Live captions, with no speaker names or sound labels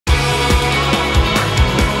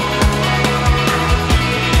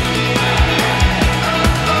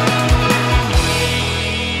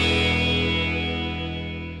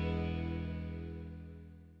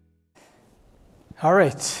All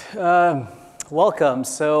right, welcome.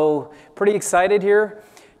 So pretty excited here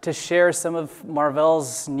to share some of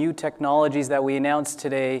Marvell's new technologies that we announced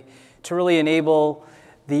today to really enable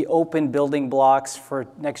the open building blocks for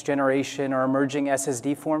next generation or emerging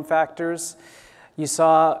SSD form factors. You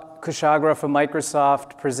saw Kushagra from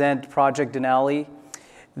Microsoft present Project Denali.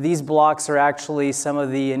 These blocks are actually some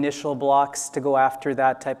of the initial blocks to go after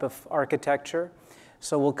that type of architecture.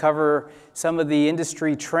 So we'll cover some of the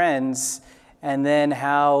industry trends and then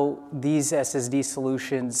how these SSD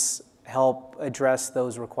solutions help address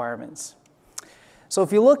those requirements. So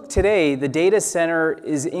if you look today, the data center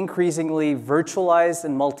is increasingly virtualized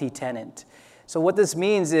and multi-tenant. So what this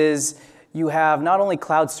means is you have not only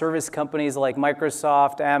cloud service companies like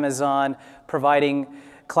Microsoft, Amazon, providing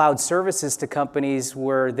cloud services to companies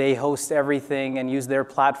where they host everything and use their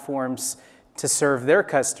platforms to serve their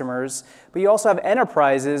customers, but you also have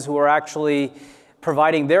enterprises who are actually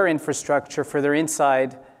providing their infrastructure for their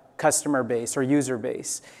inside customer base or user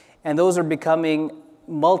base. And those are becoming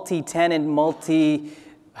multi-tenant,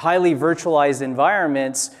 highly virtualized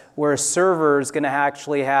environments where a server is going to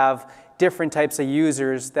actually have different types of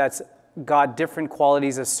users that's got different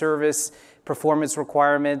qualities of service, performance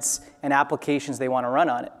requirements, and applications they want to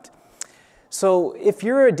run on it. So if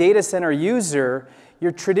you're a data center user,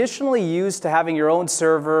 you're traditionally used to having your own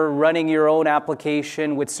server, running your own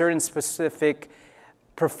application with certain specific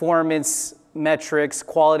performance metrics,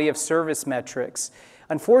 quality of service metrics.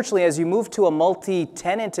 Unfortunately, as you move to a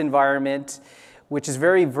multi-tenant environment, which is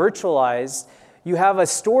very virtualized, you have a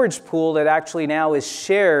storage pool that actually now is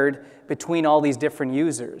shared between all these different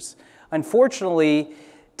users. Unfortunately,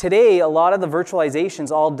 today, a lot of the virtualization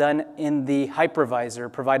is all done in the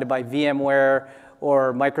hypervisor provided by VMware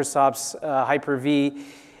or Microsoft's Hyper-V.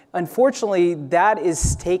 Unfortunately, that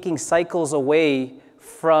is taking cycles away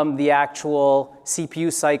from the actual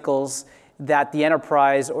CPU cycles that the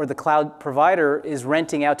enterprise or the cloud provider is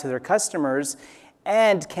renting out to their customers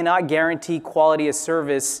and cannot guarantee quality of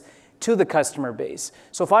service to the customer base.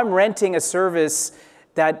 So if I'm renting a service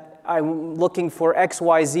that I'm looking for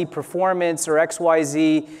XYZ performance or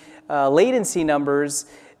XYZ latency numbers,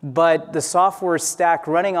 but the software stack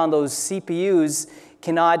running on those CPUs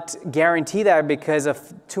cannot guarantee that because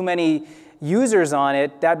of too many users on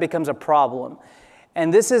it, that becomes a problem.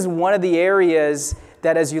 And this is one of the areas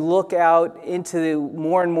that as you look out into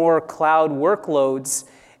more and more cloud workloads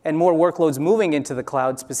and more workloads moving into the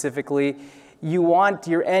cloud specifically, you want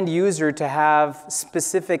your end user to have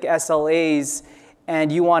specific SLAs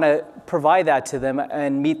and you want to provide that to them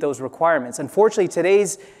and meet those requirements. Unfortunately,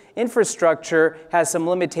 today's infrastructure has some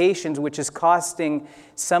limitations, which is costing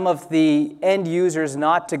some of the end users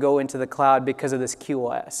not to go into the cloud because of this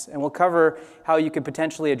QoS. And we'll cover how you could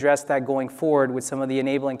potentially address that going forward with some of the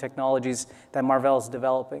enabling technologies that Marvell is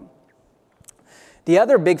developing. The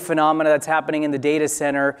other big phenomena that's happening in the data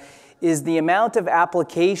center is the amount of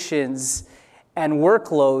applications and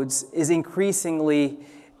workloads is increasing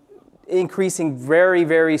very,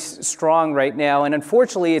 very strong right now. And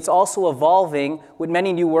unfortunately, it's also evolving with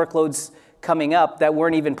many new workloads coming up that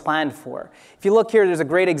weren't even planned for. If you look here, there's a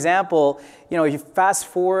great example. You know, you fast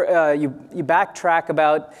forward, you backtrack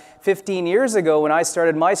about 15 years ago when I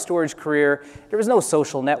started my storage career, there was no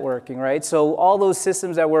social networking, right? So all those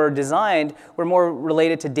systems that were designed were more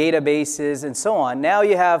related to databases and so on. Now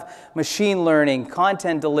you have machine learning,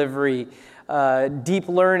 content delivery, deep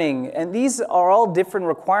learning, and these are all different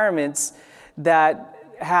requirements that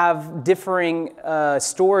have differing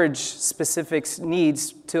storage specific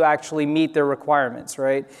needs to actually meet their requirements,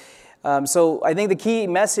 right? So I think the key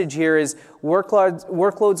message here is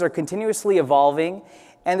workloads are continuously evolving,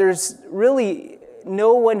 and there's really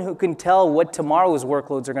no one who can tell what tomorrow's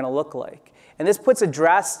workloads are going to look like. And this puts a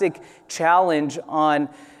drastic challenge on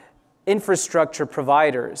infrastructure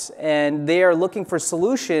providers, and they are looking for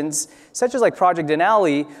solutions such as like Project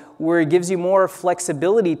Denali, where it gives you more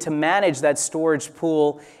flexibility to manage that storage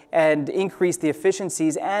pool and increase the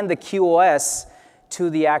efficiencies and the QoS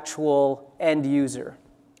to the actual end user.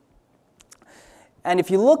 And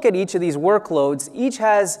if you look at each of these workloads, each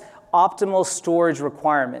has optimal storage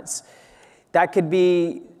requirements. That could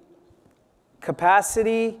be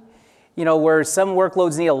capacity, you know, where some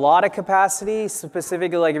workloads need a lot of capacity,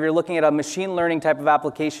 specifically like if you're looking at a machine learning type of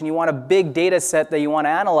application, you want a big data set that you want to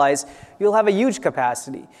analyze, you'll have a huge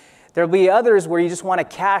capacity. There'll be others where you just want to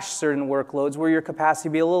cache certain workloads where your capacity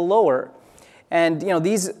will be a little lower. And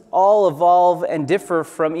these all evolve and differ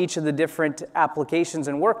from each of the different applications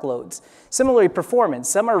and workloads. Similarly, performance.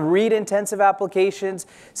 Some are read-intensive applications,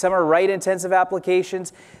 some are write-intensive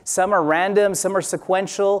applications, some are random, some are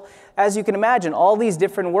sequential. As you can imagine, all these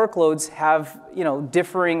different workloads have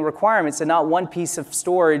differing requirements, and not one piece of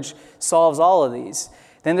storage solves all of these.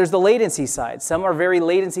 Then there's the latency side. Some are very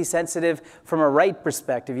latency sensitive from a write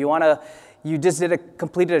perspective. You just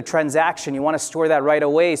completed a transaction. You want to store that right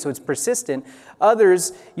away so it's persistent.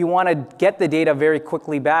 Others, you want to get the data very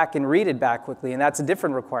quickly back and read it back quickly, and that's a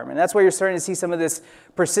different requirement. And that's why you're starting to see some of this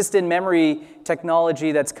persistent memory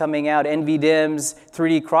technology that's coming out, NVDIMMs,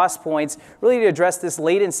 3D crosspoints, really to address this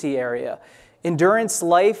latency area. Endurance,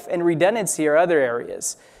 life, and redundancy are other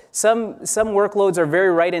areas. Some workloads are very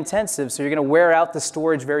write intensive, so you're going to wear out the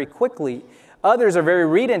storage very quickly. Others are very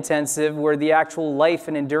read intensive, where the actual life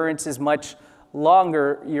and endurance is much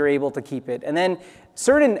longer, you're able to keep it. And then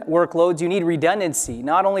certain workloads, you need redundancy.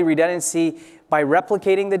 Not only redundancy by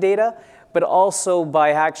replicating the data, but also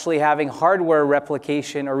by actually having hardware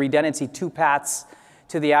replication or redundancy, 2 paths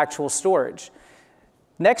to the actual storage.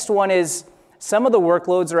 Next one is some of the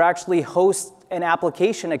workloads are actually host and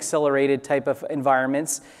application accelerated type of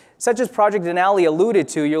environments, such as Project Denali alluded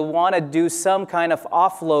to. You'll want to do some kind of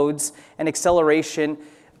offloads and acceleration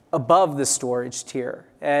above the storage tier.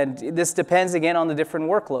 And this depends, again, on the different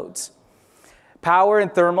workloads. Power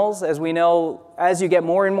and thermals, as we know, as you get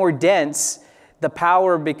more and more dense, the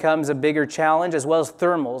power becomes a bigger challenge, as well as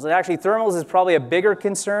thermals. And actually, thermals is probably a bigger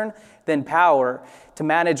concern than power to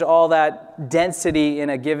manage all that density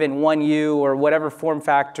in a given 1U or whatever form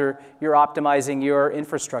factor you're optimizing your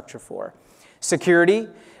infrastructure for. Security.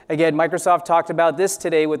 Again, Microsoft talked about this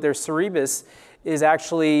today with their Cerebus, is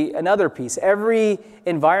actually another piece. Every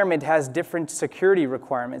environment has different security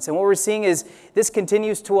requirements. And what we're seeing is this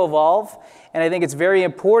continues to evolve. And I think it's very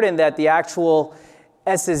important that the actual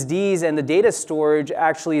SSDs and the data storage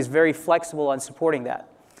actually is very flexible on supporting that.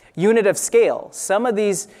 Unit of scale. Some of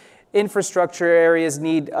these infrastructure areas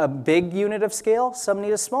need a big unit of scale. Some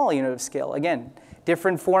need a small unit of scale. Again,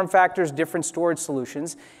 different form factors, different storage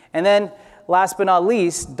solutions. And then last but not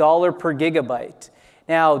least, dollar per gigabyte.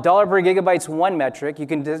 Now, dollar per gigabyte is one metric. You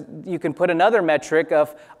can put another metric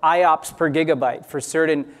of IOPS per gigabyte for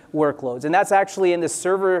certain workloads. And that's actually in the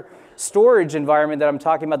server storage environment that I'm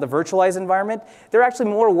talking about, the virtualized environment. They're actually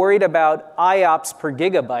more worried about IOPS per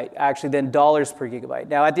gigabyte, actually, than dollars per gigabyte.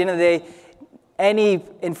 Now, at the end of the day, any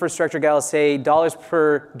infrastructure guy will say dollars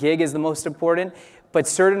per gig is the most important, but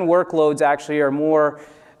certain workloads actually are more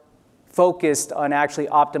focused on actually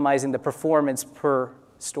optimizing the performance per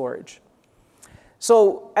storage.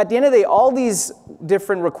 So at the end of the day, all these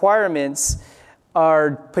different requirements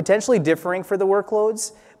are potentially differing for the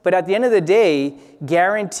workloads, but at the end of the day,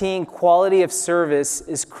 guaranteeing quality of service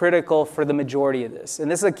is critical for the majority of this.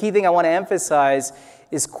 And this is a key thing I want to emphasize,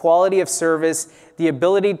 is quality of service, the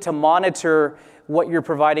ability to monitor what you're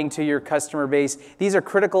providing to your customer base. These are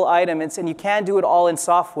critical items, and you can't do it all in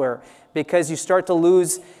software because you start to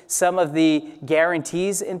lose some of the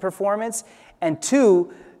guarantees in performance. And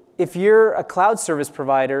two, if you're a cloud service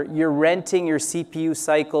provider, you're renting your CPU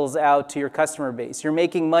cycles out to your customer base. You're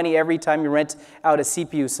making money every time you rent out a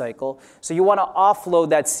CPU cycle. So you want to offload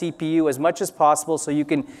that CPU as much as possible so you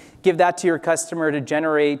can give that to your customer to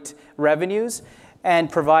generate revenues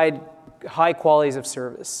and provide high qualities of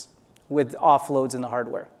service with offloads in the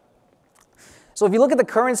hardware. So if you look at the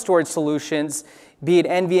current storage solutions, be it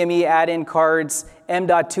NVMe add-in cards,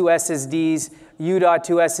 M.2 SSDs, U.2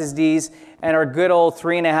 SSDs, and our good old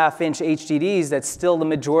 3.5-inch HDDs, that's still the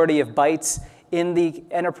majority of bytes in the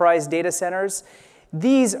enterprise data centers,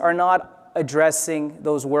 these are not addressing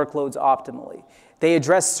those workloads optimally. They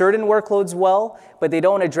address certain workloads well, but they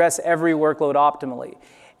don't address every workload optimally.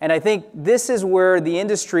 And I think this is where the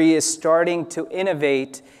industry is starting to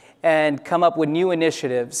innovate and come up with new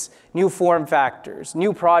initiatives, new form factors,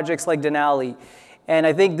 new projects like Denali. And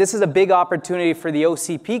I think this is a big opportunity for the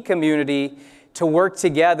OCP community to work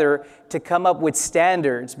together to come up with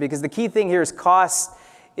standards, because the key thing here is cost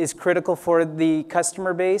is critical for the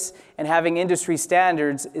customer base, and having industry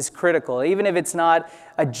standards is critical. Even if it's not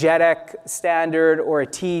a JEDEC standard or a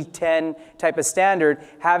T10 type of standard,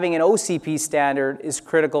 having an OCP standard is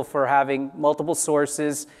critical for having multiple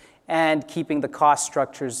sources and keeping the cost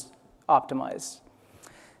structures optimized.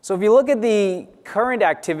 So if you look at the current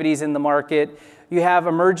activities in the market, you have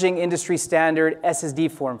emerging industry standard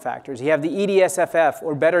SSD form factors. You have the EDSFF,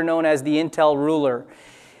 or better known as the Intel ruler.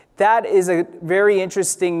 That is a very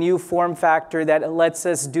interesting new form factor that lets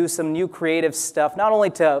us do some new creative stuff, not only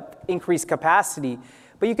to increase capacity,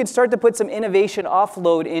 but you can start to put some innovation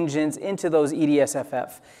offload engines into those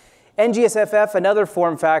EDSFF. NGSFF, another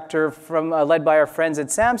form factor led by our friends at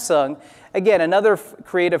Samsung. Again, another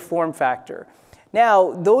creative form factor.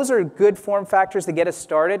 Now, those are good form factors to get us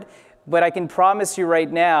started, but I can promise you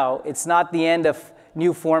right now, it's not the end of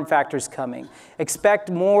new form factors coming. Expect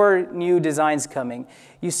more new designs coming.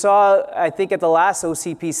 You saw, I think at the last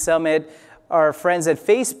OCP Summit, our friends at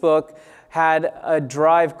Facebook had a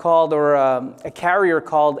drive called, or a carrier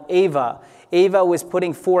called Ava. Ava was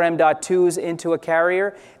putting 4 M.2s into a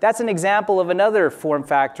carrier. That's an example of another form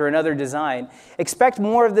factor, another design. Expect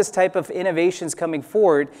more of this type of innovations coming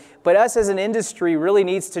forward, but us as an industry really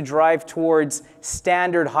needs to drive towards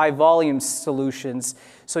standard high volume solutions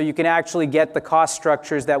so you can actually get the cost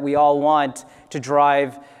structures that we all want to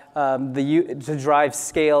drive,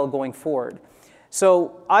 scale going forward.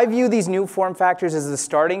 So I view these new form factors as the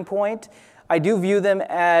starting point. I do view them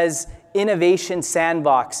as innovation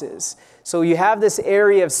sandboxes. So you have this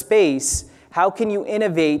area of space. How can you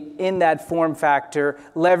innovate in that form factor,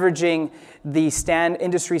 leveraging the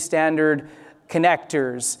industry standard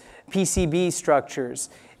connectors, PCB structures?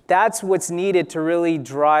 That's what's needed to really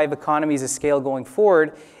drive economies of scale going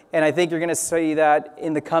forward. And I think you're going to see that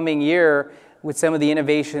in the coming year with some of the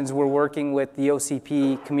innovations we're working with the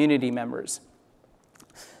OCP community members.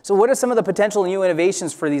 So what are some of the potential new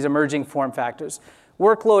innovations for these emerging form factors?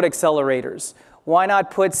 Workload accelerators. Why not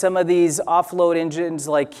put some of these offload engines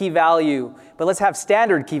like key value, but let's have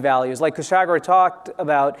standard key values. Like Kushagra talked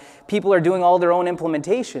about, people are doing all their own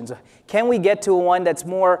implementations. Can we get to one that's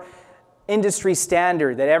more industry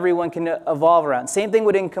standard that everyone can evolve around? Same thing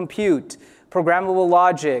within compute, programmable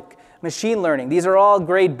logic, machine learning. These are all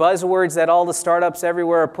great buzzwords that all the startups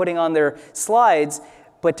everywhere are putting on their slides.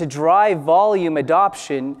 But to drive volume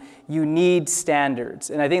adoption, you need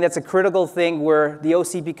standards. And I think that's a critical thing where the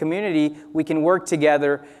OCP community, we can work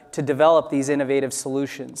together to develop these innovative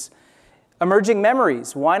solutions. Emerging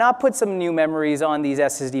memories. Why not put some new memories on these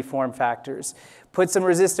SSD form factors? Put some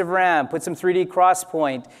resistive RAM, put some 3D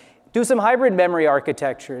crosspoint, do some hybrid memory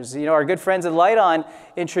architectures. You know, our good friends at Lite-On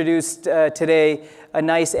introduced today a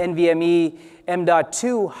nice NVMe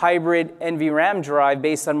M.2 hybrid NVRAM drive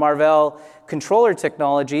based on Marvell controller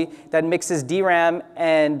technology that mixes DRAM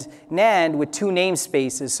and NAND with 2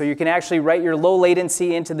 namespaces. So you can actually write your low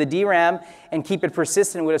latency into the DRAM and keep it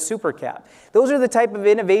persistent with a supercap. Those are the type of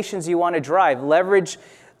innovations you want to drive. Leverage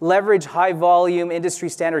high volume industry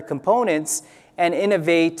standard components and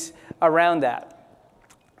innovate around that.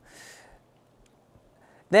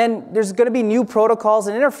 Then there's going to be new protocols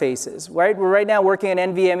and interfaces, right? We're right now working on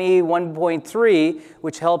NVMe 1.3,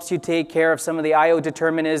 which helps you take care of some of the I/O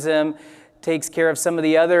determinism, takes care of some of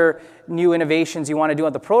the other new innovations you want to do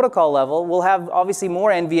at the protocol level. We'll have obviously more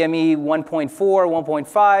NVMe 1.4,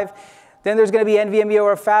 1.5. Then there's going to be NVMe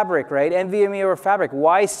over Fabric, right? NVMe over Fabric.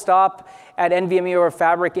 Why stop at NVMe over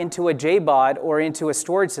Fabric into a JBOD or into a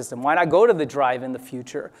storage system? Why not go to the drive in the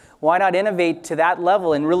future? Why not innovate to that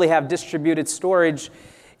level and really have distributed storage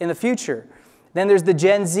in the future? Then there's the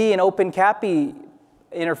Gen Z and OpenCAPI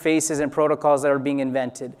interfaces and protocols that are being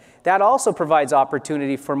invented. That also provides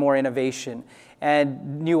opportunity for more innovation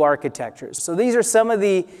and new architectures. So these are some of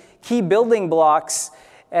the key building blocks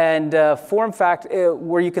and form factor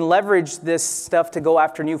where you can leverage this stuff to go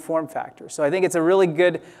after new form factors. So I think it's a really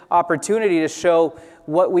good opportunity to show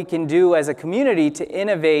what we can do as a community to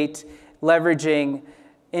innovate leveraging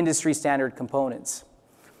industry standard components.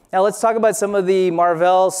 Now let's talk about some of the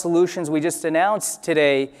Marvell solutions we just announced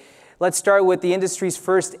today. Let's start with the industry's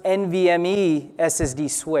first NVMe SSD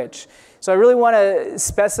switch. So I really want to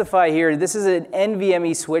specify here, this is an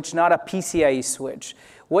NVMe switch, not a PCIe switch.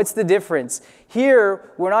 What's the difference?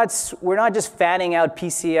 Here, we're not just fanning out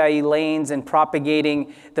PCIe lanes and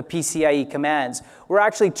propagating the PCIe commands. We're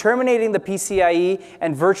actually terminating the PCIe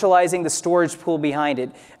and virtualizing the storage pool behind it,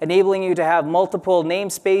 enabling you to have multiple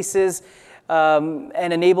namespaces, and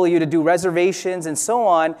enable you to do reservations and so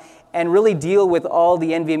on, and really deal with all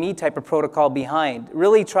the NVMe type of protocol behind.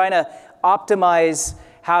 Really trying to optimize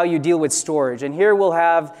how you deal with storage. And here we'll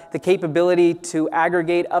have the capability to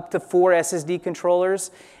aggregate up to 4 SSD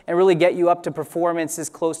controllers and really get you up to performances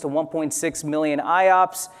close to 1.6 million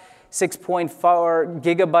IOPS, 6.4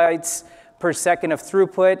 gigabytes per second of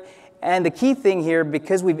throughput. And the key thing here,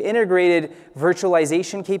 because we've integrated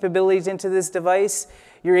virtualization capabilities into this device,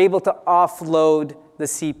 you're able to offload the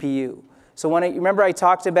CPU. So remember I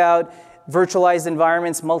talked about virtualized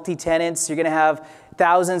environments, multi-tenants, you're going to have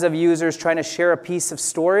thousands of users trying to share a piece of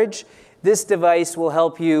storage. This device will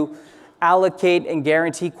help you allocate and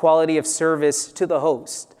guarantee quality of service to the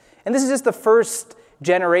host. And this is just the first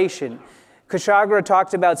generation. Kushagra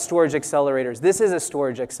talked about storage accelerators. This is a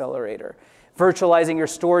storage accelerator. Virtualizing your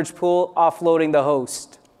storage pool, offloading the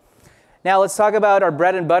host. Now let's talk about our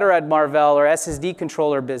bread and butter at Marvell, our SSD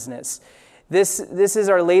controller business. This is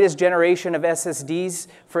our latest generation of SSDs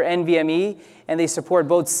for NVMe, and they support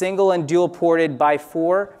both single and dual ported by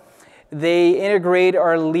 4. They integrate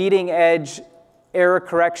our leading edge error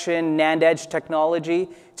correction NAND edge technology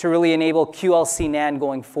to really enable QLC NAND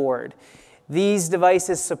going forward. These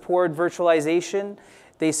devices support virtualization.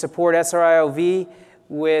 They support SRIOV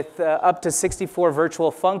with up to 64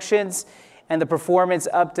 virtual functions, and the performance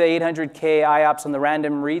up to 800K IOPS on the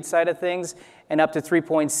random read side of things, and up to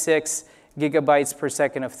 3.6 gigabytes per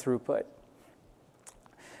second of throughput.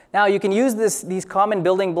 Now, you can use these common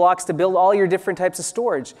building blocks to build all your different types of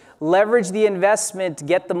storage. Leverage the investment to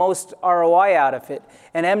get the most ROI out of it.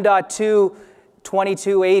 An M.2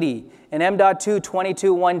 2280, an M.2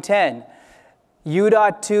 22110,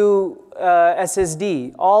 U.2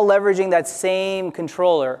 SSD, all leveraging that same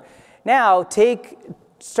controller. Now,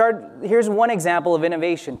 here's one example of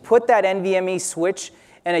innovation. Put that NVMe switch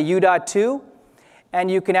in a U.2, and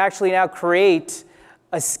you can actually now create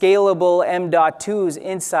a scalable M.2s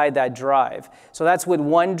inside that drive. So that's with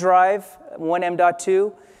one drive, one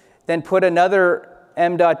M.2. Then put another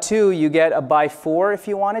M.2, you get a by 4 if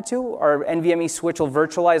you wanted to. Our NVMe switch will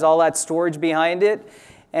virtualize all that storage behind it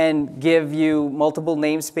and give you multiple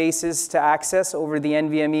namespaces to access over the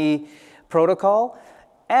NVMe protocol.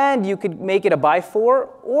 And you could make it a by 4,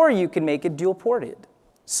 or you can make it dual ported.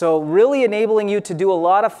 So really enabling you to do a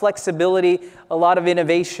lot of flexibility, a lot of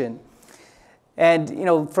innovation. And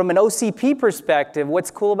from an OCP perspective, what's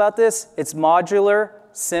cool about this? It's modular,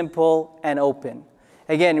 simple, and open.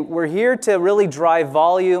 Again, we're here to really drive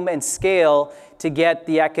volume and scale to get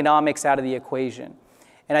the economics out of the equation.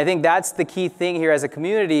 And I think that's the key thing here as a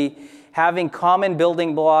community, having common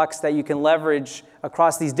building blocks that you can leverage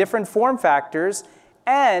across these different form factors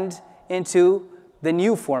and into the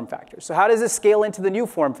new form factors. So how does this scale into the new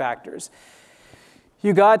form factors?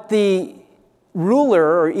 You got the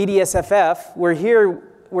ruler, or EDSFF, where here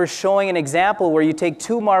we're showing an example where you take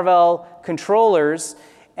 2 Marvell controllers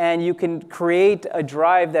and you can create a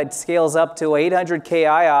drive that scales up to 800K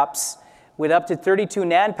IOPS with up to 32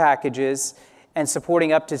 NAND packages and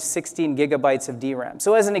supporting up to 16 gigabytes of DRAM.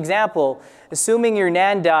 So as an example, assuming your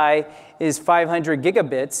NAND die is 500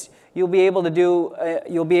 gigabits, you'll be able to do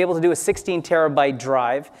a 16 terabyte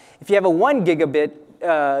drive. If you have a 1 gigabyte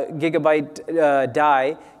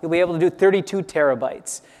die, you'll be able to do 32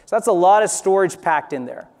 terabytes. So that's a lot of storage packed in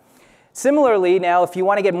there. Similarly, now, if you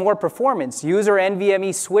want to get more performance, use our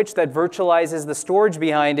NVMe switch that virtualizes the storage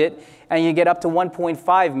behind it, and you get up to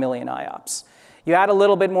 1.5 million IOPS. You add a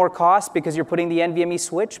little bit more cost because you're putting the NVMe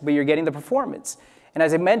switch, but you're getting the performance. And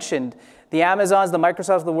as I mentioned, the Amazons, the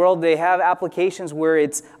Microsofts of the world, they have applications where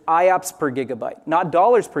it's IOPS per gigabyte. Not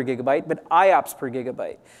dollars per gigabyte, but IOPS per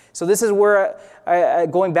gigabyte. So this is where,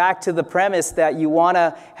 going back to the premise that you want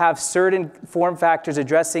to have certain form factors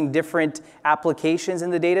addressing different applications in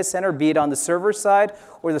the data center, be it on the server side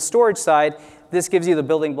or the storage side, this gives you the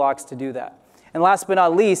building blocks to do that. And last but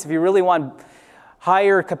not least, if you really want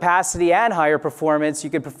higher capacity and higher performance, you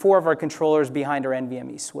could put 4 of our controllers behind our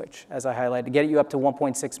NVMe switch, as I highlighted, to get you up to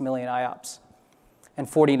 1.6 million IOPS and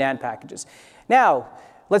 40 NAND packages. Now,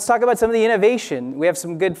 let's talk about some of the innovation. We have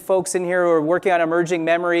some good folks in here who are working on emerging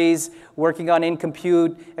memories, working on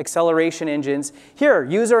in-compute acceleration engines. Here,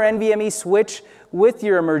 use our NVMe switch with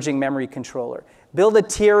your emerging memory controller. Build a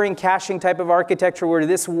tiering, caching type of architecture where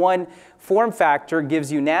this one form factor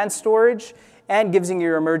gives you NAND storage and gives you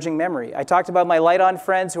your emerging memory. I talked about my Light-On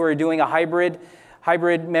friends who are doing a hybrid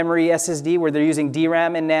memory SSD where they're using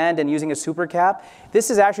DRAM and NAND and using a supercap. This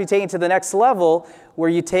is actually taken to the next level where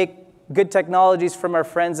you take good technologies from our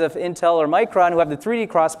friends of Intel or Micron who have the 3D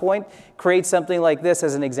crosspoint, create something like this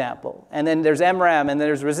as an example. And then there's MRAM, and then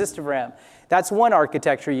there's resistive RAM. That's one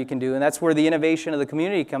architecture you can do, and that's where the innovation of the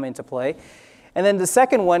community come into play. And then the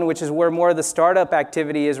second one, which is where more of the startup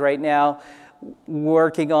activity is right now,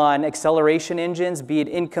 working on acceleration engines, be it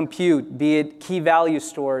in compute, be it key value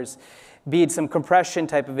stores, be it some compression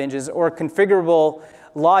type of engines, or configurable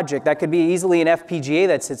logic. That could be easily an FPGA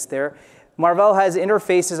that sits there. Marvell has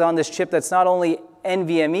interfaces on this chip that's not only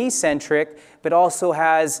NVMe-centric, but also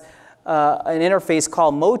has an interface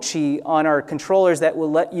called Mochi on our controllers that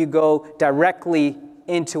will let you go directly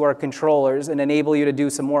into our controllers and enable you to do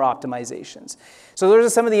some more optimizations. So those are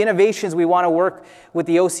some of the innovations we want to work with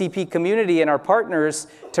the OCP community and our partners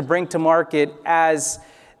to bring to market as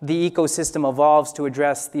the ecosystem evolves to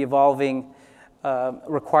address the evolving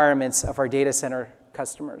requirements of our data center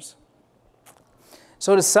customers.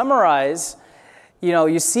 So to summarize,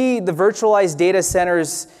 you see the virtualized data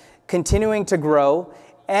centers continuing to grow,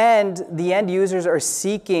 and the end users are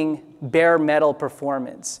seeking bare metal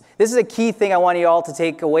performance. This is a key thing I want you all to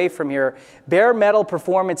take away from here. Bare metal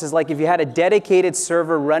performance is like if you had a dedicated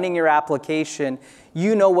server running your application,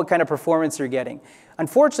 you know what kind of performance you're getting.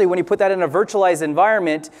 Unfortunately, when you put that in a virtualized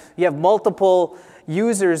environment, you have multiple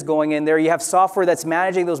users going in there. You have software that's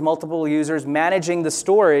managing those multiple users, managing the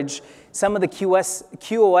storage. Some of the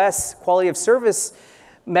QoS, quality of service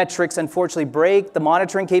metrics, unfortunately break. The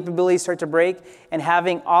monitoring capabilities start to break. And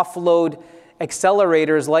having offload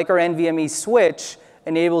accelerators like our NVMe switch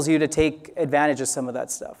enables you to take advantage of some of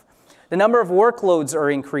that stuff. The number of workloads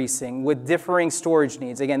are increasing with differing storage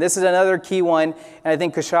needs. Again, this is another key one, and I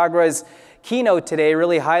think Kushagra's keynote today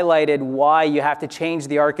really highlighted why you have to change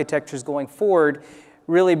the architectures going forward,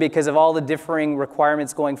 really because of all the differing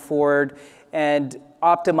requirements going forward and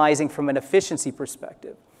optimizing from an efficiency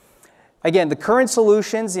perspective. Again, the current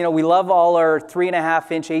solutions, we love all our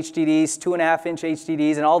 3.5-inch HDDs, 2.5-inch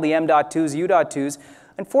HDDs, and all the M.2s, U.2s.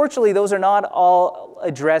 Unfortunately, those are not all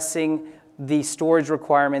addressing the storage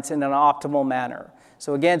requirements in an optimal manner.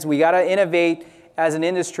 So again, we got to innovate as an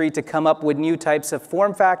industry to come up with new types of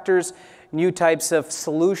form factors, new types of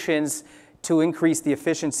solutions to increase the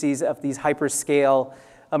efficiencies of these hyperscale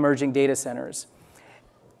emerging data centers.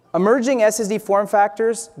 Emerging SSD form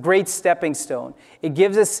factors, great stepping stone. It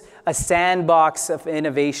gives us a sandbox of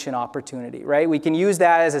innovation opportunity, right? We can use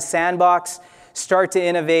that as a sandbox, start to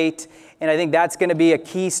innovate, and I think that's going to be a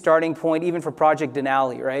key starting point even for Project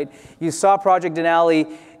Denali, right? You saw Project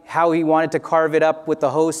Denali, how he wanted to carve it up with the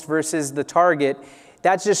host versus the target.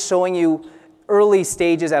 That's just showing you early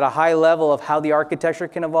stages at a high level of how the architecture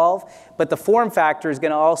can evolve, but the form factor is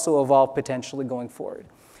going to also evolve potentially going forward.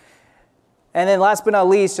 And then last but not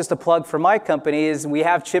least, just a plug for my company, is we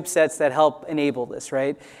have chipsets that help enable this,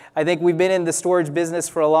 right? I think we've been in the storage business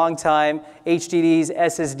for a long time, HDDs,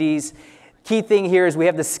 SSDs. Key thing here is we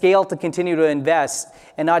have the scale to continue to invest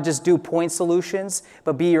and not just do point solutions,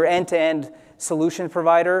 but be your end-to-end solution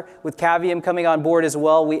provider. With Cavium coming on board as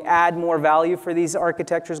well, we add more value for these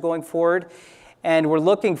architectures going forward. And we're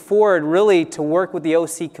looking forward really to work with the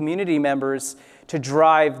OC community members to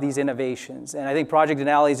drive these innovations. And I think Project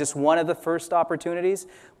Denali is just one of the first opportunities,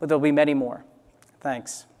 but there'll be many more.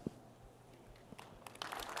 Thanks.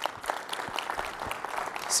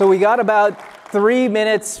 So we got about 3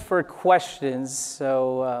 minutes for questions,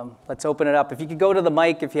 so let's open it up. If you could go to the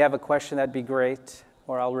mic if you have a question, that'd be great,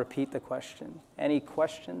 or I'll repeat the question. Any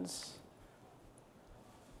questions?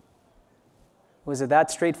 Was it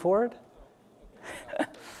that straightforward?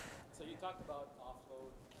 So you talked about offload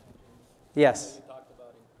engines. Yes. You talked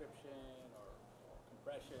about encryption or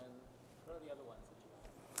compression. What are the other ones that you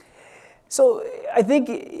have? So I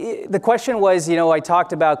think the question was, I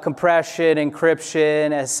talked about compression,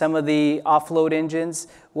 encryption as some of the offload engines.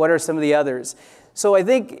 What are some of the others? So I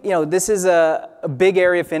think, this is a big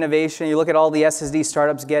area of innovation. You look at all the SSD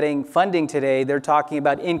startups getting funding today, they're talking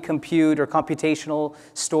about in-compute or computational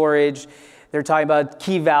storage. They're talking about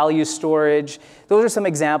key value storage. Those are some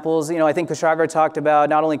examples. I think Kushagra talked about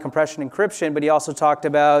not only compression encryption, but he also talked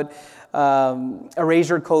about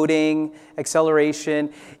erasure coding,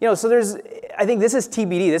 acceleration. So I think this is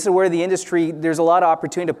TBD. This is where the industry, there's a lot of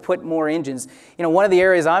opportunity to put more engines. One of the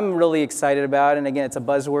areas I'm really excited about, and again, it's a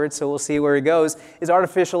buzzword, so we'll see where it goes, is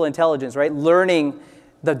artificial intelligence, right? Learning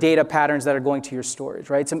the data patterns that are going to your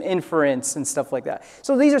storage, right? Some inference and stuff like that.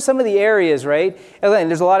 So these are some of the areas, right? Again,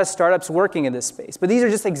 there's a lot of startups working in this space, but these are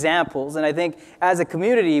just examples, and I think as a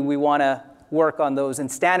community, we want to work on those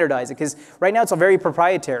and standardize it, because right now it's all very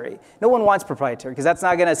proprietary. No one wants proprietary, because that's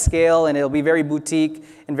not going to scale, and it'll be very boutique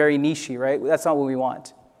and very niche-y, right? That's not what we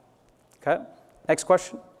want. Okay, next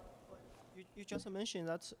question. You just mentioned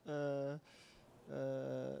that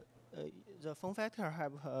the form factor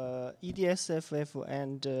have EDSFF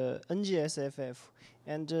and NGSFF,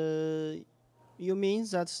 and you mean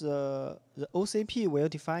that the OCP will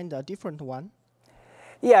define a different one?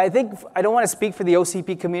 Yeah, I think I don't want to speak for the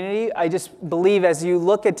OCP community. I just believe as you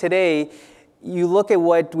look at today, you look at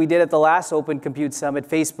what we did at the last Open Compute Summit.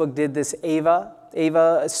 Facebook did this AVA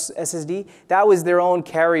SSD. That was their own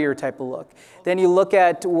carrier type of look. Then you look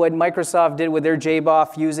at what Microsoft did with their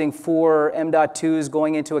JBOF using 4 M.2s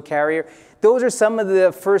going into a carrier. Those are some of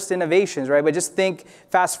the first innovations, right? But just think,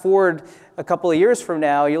 fast forward a couple of years from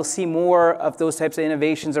now, you'll see more of those types of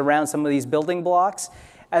innovations around some of these building blocks,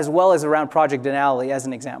 as well as around Project Denali, as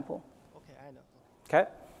an example. Okay, I know. Okay.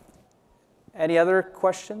 Any other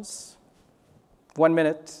questions? 1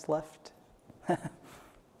 minute left. If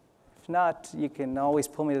not, you can always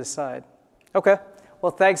pull me to the side. Okay.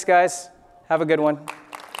 Well, thanks, guys. Have a good one.